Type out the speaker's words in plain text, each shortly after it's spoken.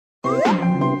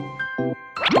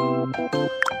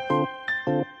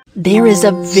There is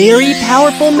a very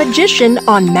powerful magician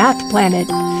on Math Planet,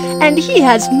 and he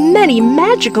has many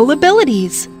magical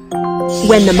abilities.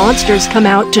 When the monsters come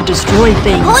out to destroy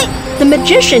things, the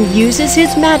magician uses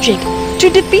his magic to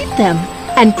defeat them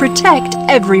and protect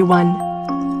everyone.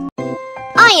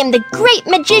 I am the great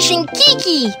magician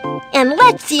Kiki, and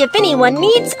let's see if anyone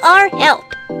needs our help.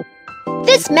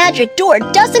 This magic door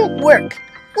doesn't work.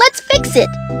 Let's fix it.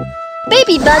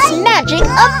 BabyBus magic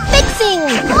of fixing!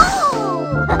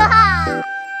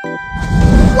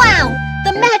 Wow,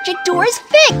 the magic door is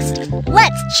fixed!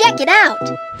 Let's check it out.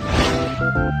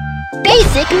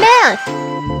 Basic math.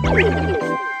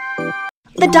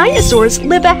 The dinosaurs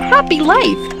live a happy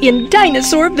life in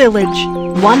Dinosaur Village.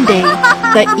 One day,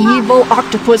 the evil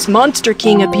octopus monster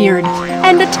king appeared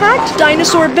and attacked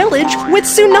Dinosaur Village with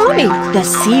tsunami. The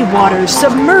seawater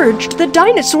submerged the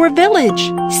Dinosaur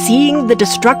Village. Seeing the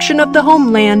destruction of the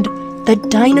homeland, the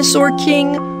Dinosaur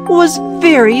King was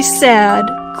very sad.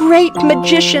 Great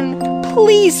magician,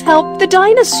 please help the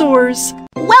dinosaurs.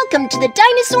 Welcome to the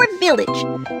Dinosaur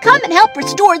Village. Come and help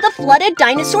restore the flooded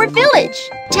Dinosaur Village.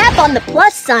 Tap on the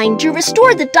plus sign to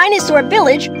restore the Dinosaur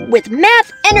Village with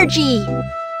math energy.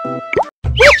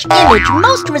 Which image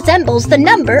most resembles the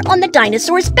number on the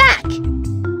dinosaur's back?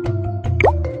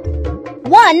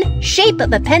 1. Shape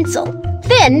of a pencil,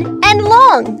 thin and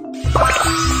long.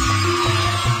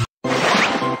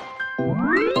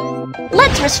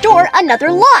 Let's restore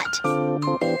another lot. 1.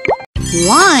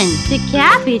 The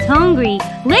calf is hungry.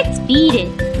 Let's feed it.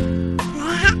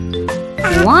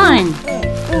 1.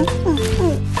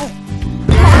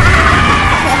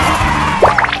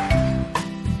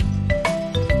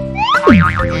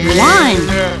 1.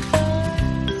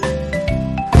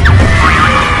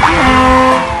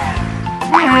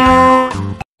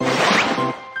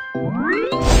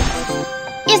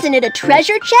 Isn't it a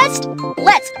treasure chest?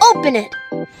 Let's open it.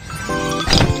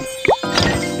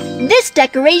 This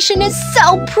decoration is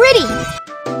so pretty!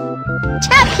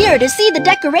 Tap here to see the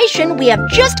decoration we have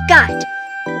just got.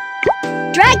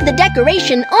 Drag the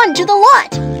decoration onto the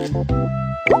lot.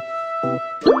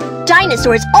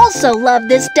 Dinosaurs also love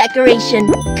this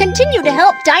decoration. Continue to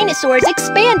help dinosaurs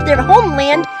expand their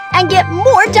homeland and get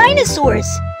more dinosaurs.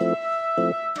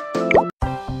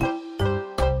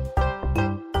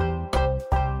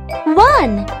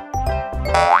 One.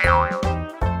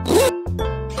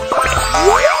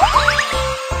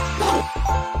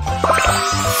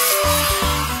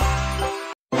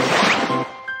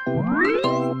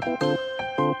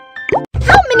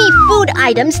 How many food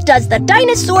items does the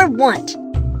dinosaur want?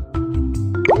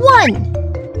 1.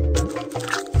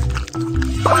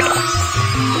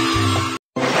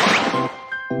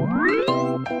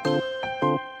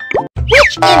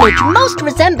 Which image most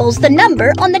resembles the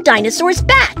number on the dinosaur's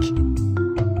back?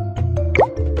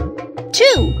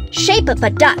 2. Shape of a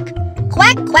duck.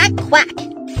 Quack, quack, quack.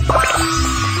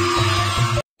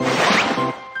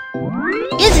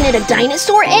 Isn't it a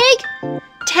dinosaur egg?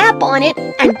 Tap on it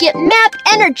and get math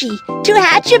energy to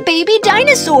hatch a baby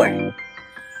dinosaur.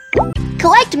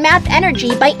 Collect math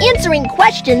energy by answering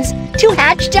questions to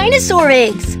hatch dinosaur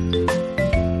eggs.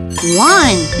 1.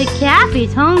 The calf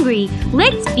is hungry.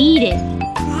 Let's feed it.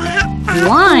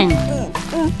 1. 1.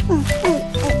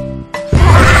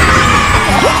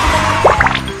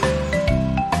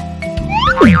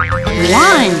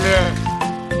 1.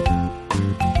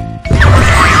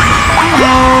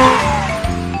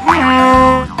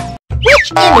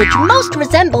 Which image most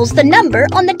resembles the number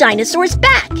on the dinosaur's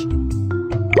back?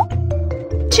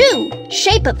 2.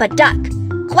 Shape of a duck.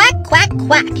 Quack, quack,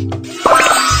 quack.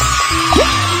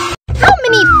 How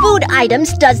many food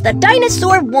items does the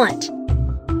dinosaur want?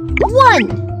 1.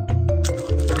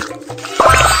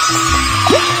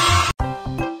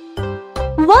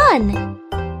 1.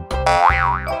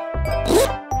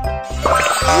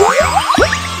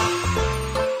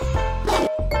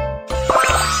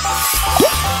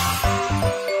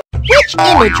 Which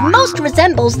image most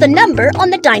resembles the number on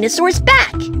the dinosaur's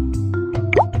back?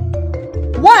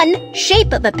 1.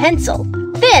 Shape of a pencil,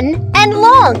 thin and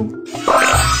long.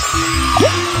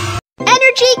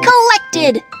 Energy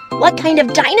collected! What kind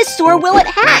of dinosaur will it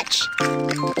hatch?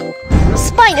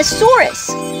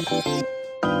 Spinosaurus!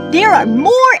 There are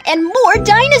more and more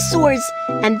dinosaurs,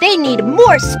 and they need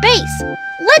more space.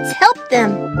 Let's help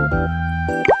them.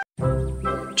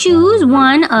 Choose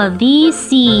one of these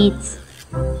seeds.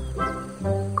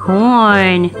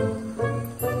 Corn.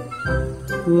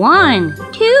 1,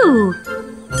 2.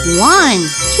 1,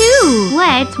 2.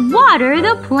 Let's water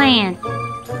the plant.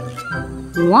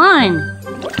 1.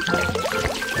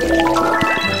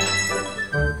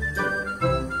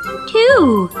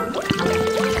 2.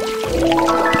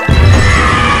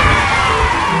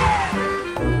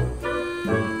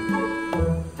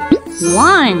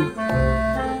 1,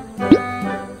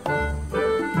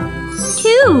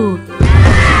 2,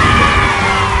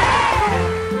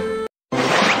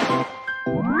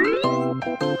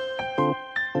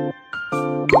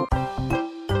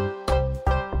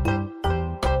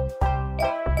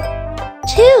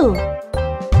 2.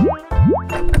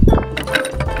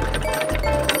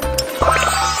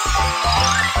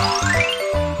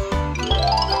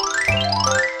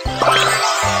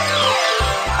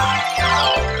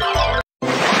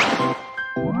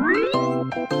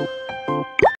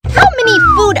 'How many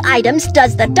food items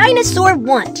does the dinosaur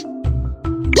want?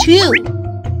 2.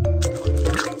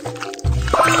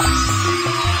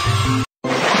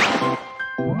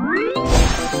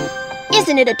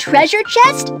 'Isn't it a treasure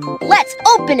chest? Let's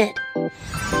open it.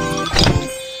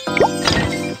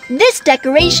 This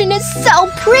decoration is so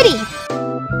pretty.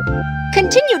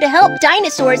 Continue to help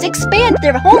dinosaurs expand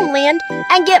their homeland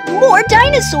and get more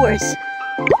dinosaurs.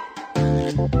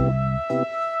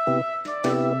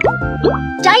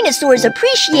 Dinosaurs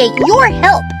appreciate your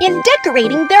help in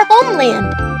decorating their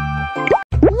homeland.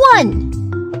 1.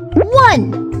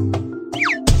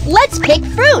 Let's pick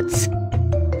fruits.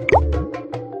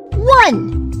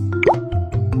 1,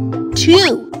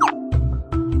 2,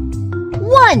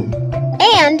 1,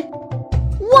 and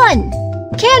 1.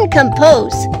 Can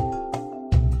compose.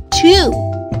 2.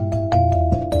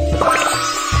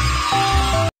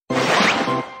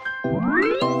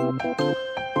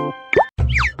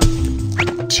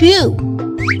 2.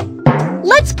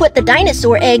 Let's put the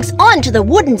dinosaur eggs onto the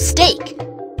wooden stake.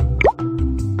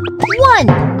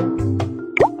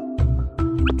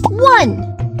 1,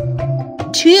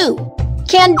 2.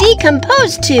 Can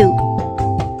decompose to.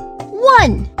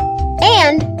 1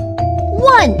 and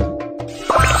 1.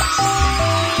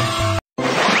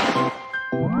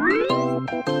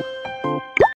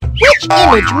 Which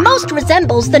image most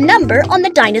resembles the number on the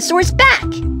dinosaur's back?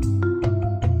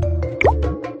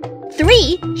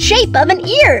 3. Shape of an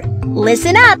ear.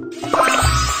 Listen up.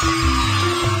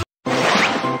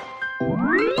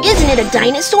 Isn't it a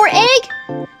dinosaur egg?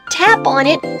 Tap on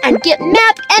it and get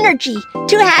map energy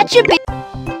to hatch a baby.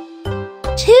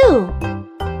 2.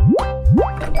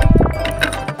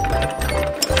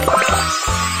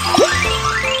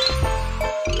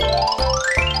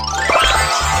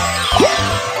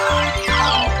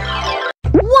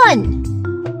 1.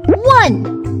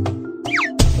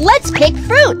 Let's pick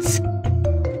fruits.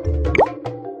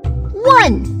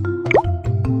 1,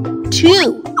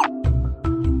 2,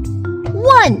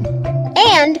 1,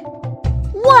 and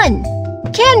 1.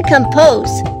 Can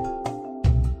compose.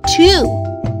 2.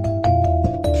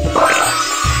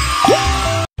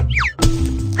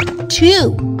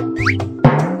 2.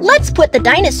 Let's put the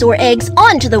dinosaur eggs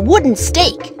onto the wooden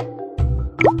stake.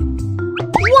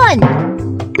 1,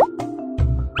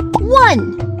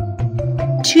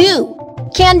 2.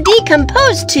 Can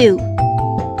decompose to.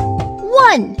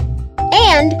 1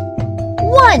 and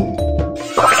 1.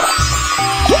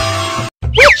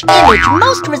 Which image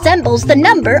most resembles the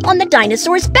number on the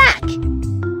dinosaur's back?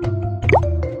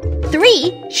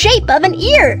 3. Shape of an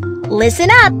ear. Listen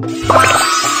up.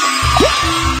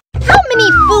 How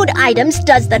many food items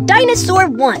does the dinosaur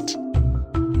want?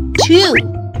 2.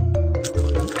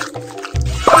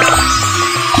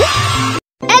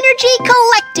 Energy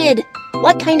collected.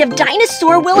 What kind of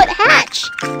dinosaur will it hatch?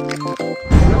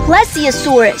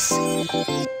 Plesiosaurus.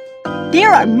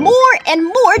 There are more and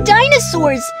more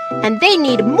dinosaurs, and they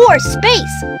need more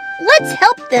space. Let's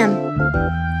help them.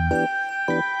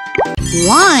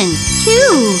 1,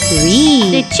 2,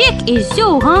 3. The chick is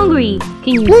so hungry.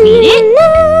 Can you feed it?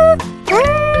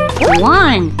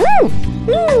 1,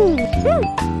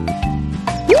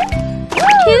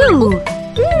 2,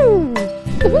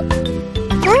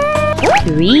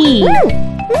 3.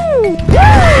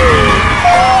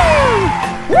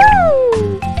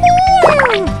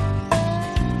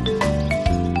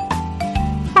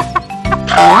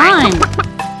 1,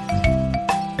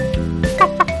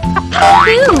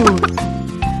 2,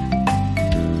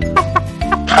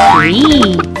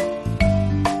 3.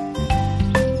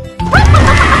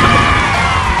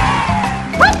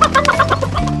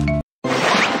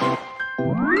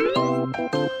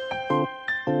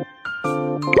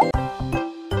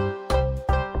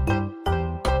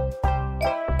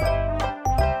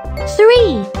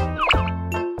 3.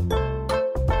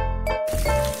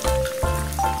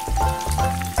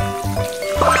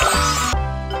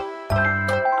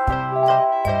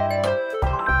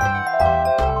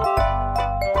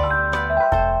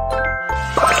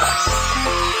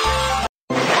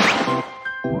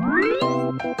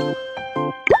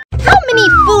 'How many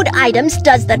food items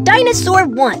does the dinosaur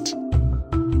want?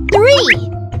 3.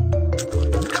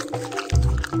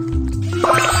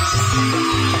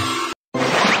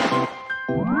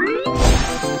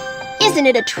 Isn't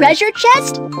it a treasure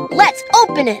chest? Let's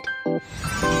open it.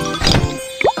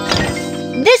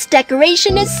 This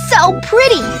decoration is so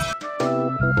pretty.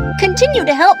 Continue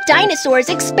to help dinosaurs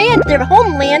expand their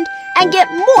homeland and get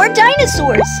more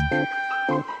dinosaurs.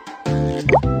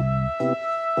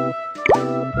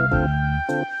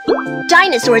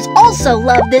 Dinosaurs also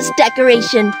love this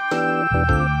decoration.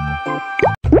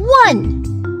 1,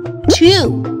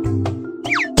 2.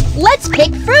 Let's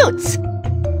pick fruits.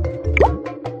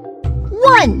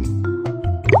 1,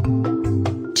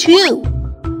 2,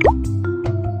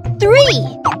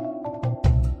 3.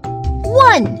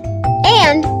 1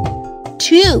 and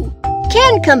 2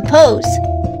 can compose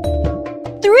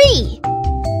 3.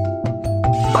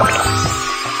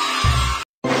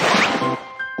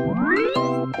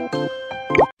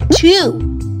 2,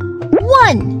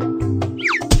 1.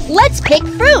 Let's pick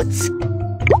fruits.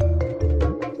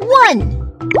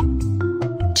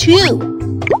 1, 2,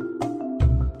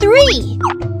 3.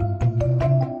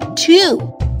 2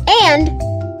 and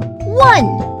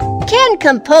 1 can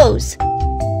compose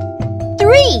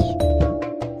 3.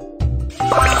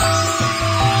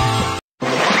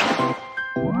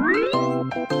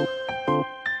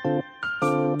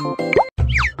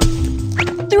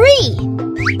 3.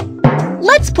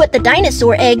 Let's put the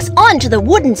dinosaur eggs onto the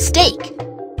wooden stake.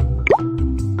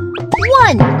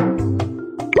 1,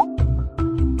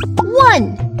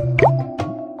 1,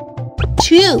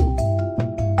 2,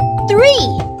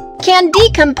 3 can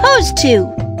decompose to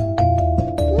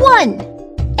 1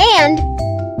 and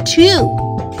 2.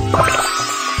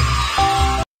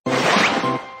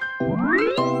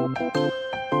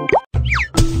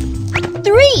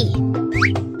 3.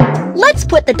 Let's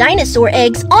put the dinosaur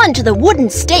eggs onto the wooden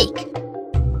stake.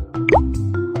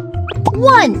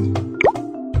 1,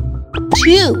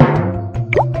 2,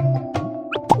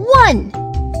 1,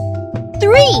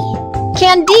 3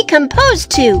 can decompose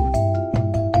to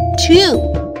 2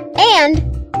 and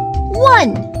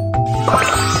 1.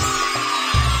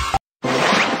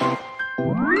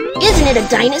 Isn't it a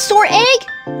dinosaur egg?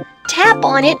 Tap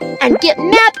on it and get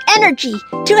map energy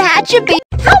to hatch a baby.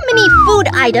 How many food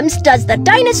items does the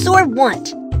dinosaur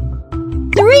want?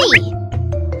 3.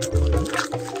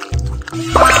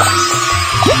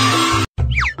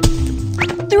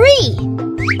 3.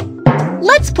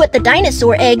 Let's put the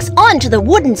dinosaur eggs onto the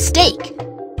wooden stake.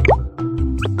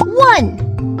 1,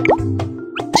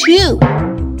 2,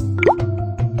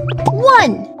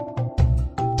 1,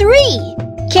 3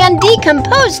 can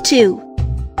decompose to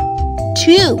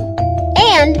 2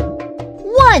 and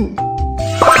 1.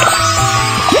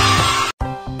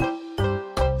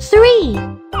 3.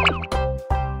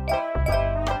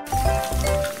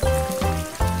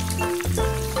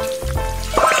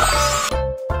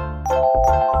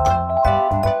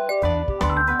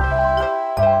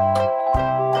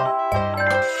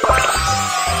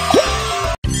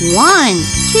 1,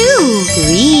 2,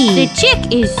 3. The chick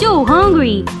is so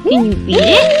hungry. Can you feed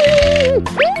it?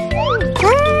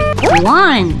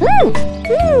 1,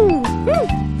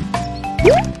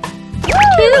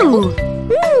 2,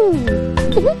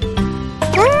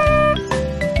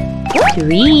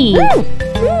 3.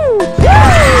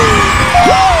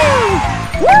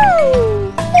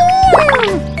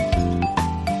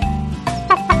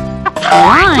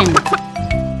 1,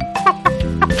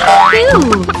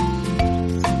 2,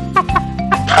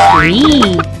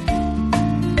 3.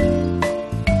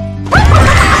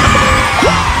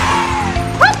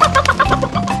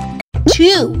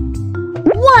 2,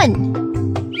 1.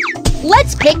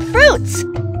 Let's pick fruits.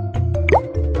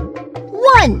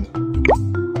 1,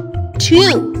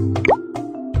 2,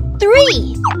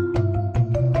 3.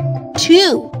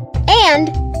 2 and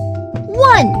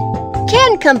 1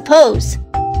 can compose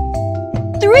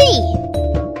 3.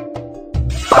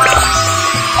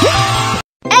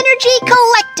 Energy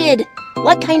collected!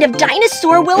 What kind of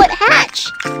dinosaur will it hatch?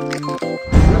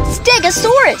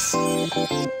 Stegosaurus!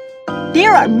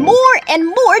 There are more and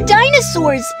more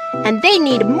dinosaurs, and they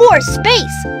need more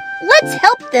space. Let's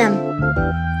help them.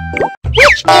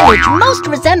 Which image most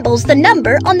resembles the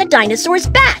number on the dinosaur's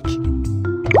back?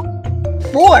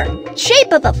 4.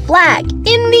 Shape of a flag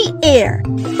in the air.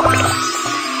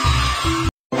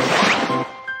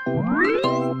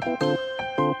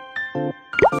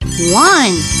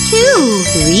 1, 2,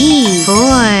 3, 4.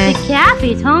 The calf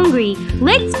is hungry.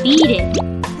 Let's feed it.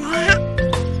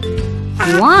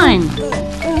 1,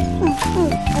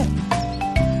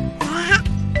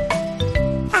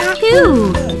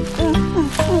 2,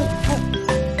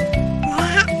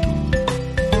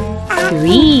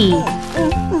 3,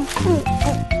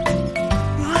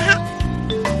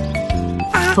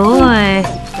 4.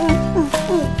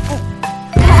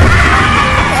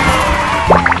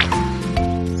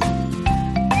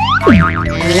 1,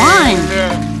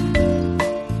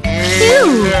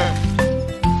 2,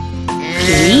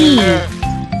 3,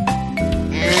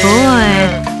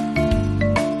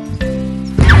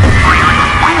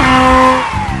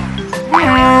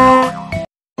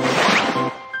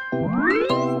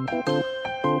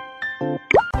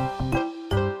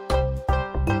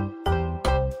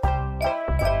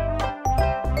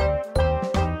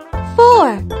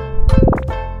 4.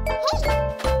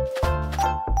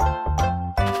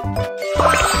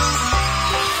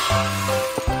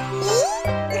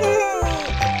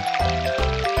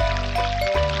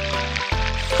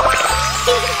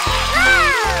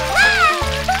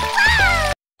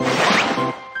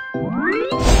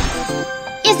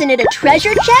 Isn't it a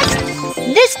treasure chest?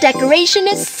 This decoration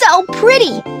is so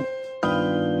pretty!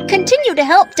 Continue to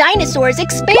help dinosaurs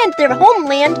expand their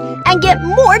homeland and get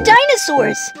more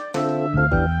dinosaurs!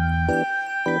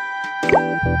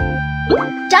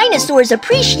 Dinosaurs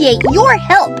appreciate your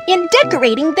help in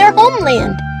decorating their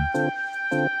homeland.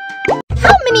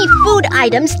 How many food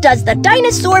items does the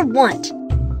dinosaur want?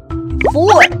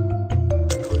 4.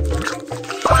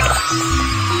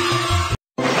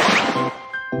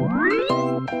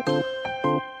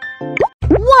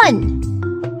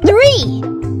 1, 3.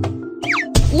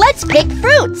 Let's pick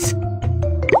fruits.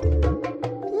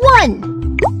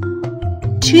 1,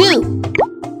 2,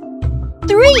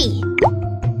 3,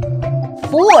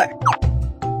 4.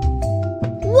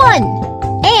 1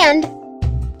 and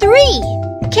 3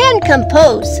 can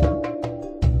compose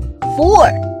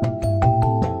 4.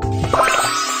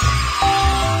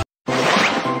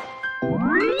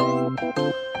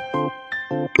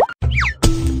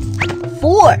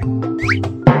 4.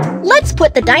 Let's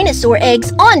put the dinosaur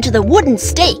eggs onto the wooden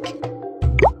stake.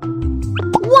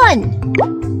 1,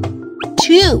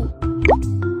 2,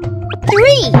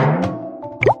 3.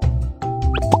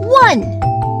 1,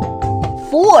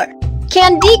 4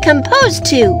 can decompose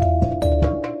to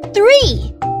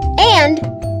 3 and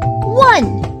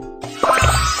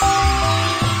 1.